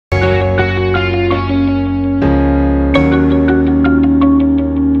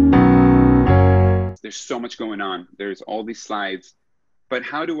there's so much going on. There's all these slides, but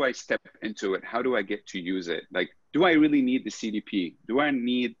how do I step into it? How do I get to use it? Like, do I really need the CDP? Do I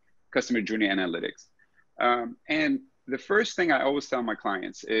need customer journey analytics? And the first thing I always tell my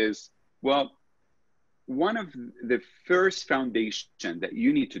clients is, well, one of the first foundation that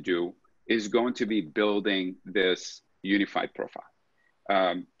you need to do is going to be building this unified profile.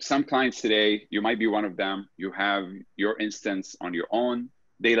 Some clients today, you might be one of them, you have your instance on your own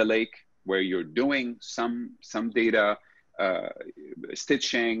data lake where you're doing some data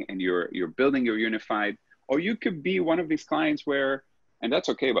stitching and you're building your unified, or you could be one of these clients where, and that's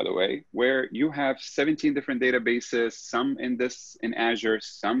okay, by the way, where you have 17 different databases, some in Azure,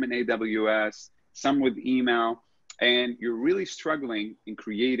 some in AWS, some with email, and you're really struggling in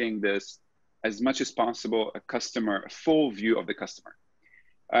creating this as much as possible, a full view of the customer.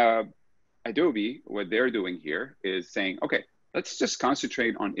 Adobe, what they're doing here is saying, okay, let's just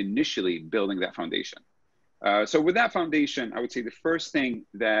concentrate on initially building that foundation. So with that foundation, I would say the first thing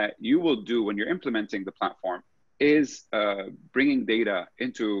that you will do when you're implementing the platform is bringing data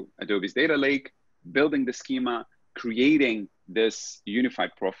into Adobe's data lake, building the schema, creating this unified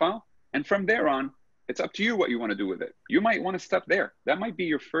profile. And from there on, it's up to you what you want to do with it. You might want to step there. That might be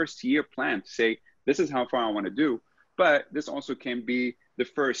your first year plan to say, this is how far I want to do. But this also can be the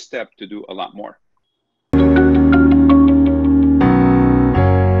first step to do a lot more.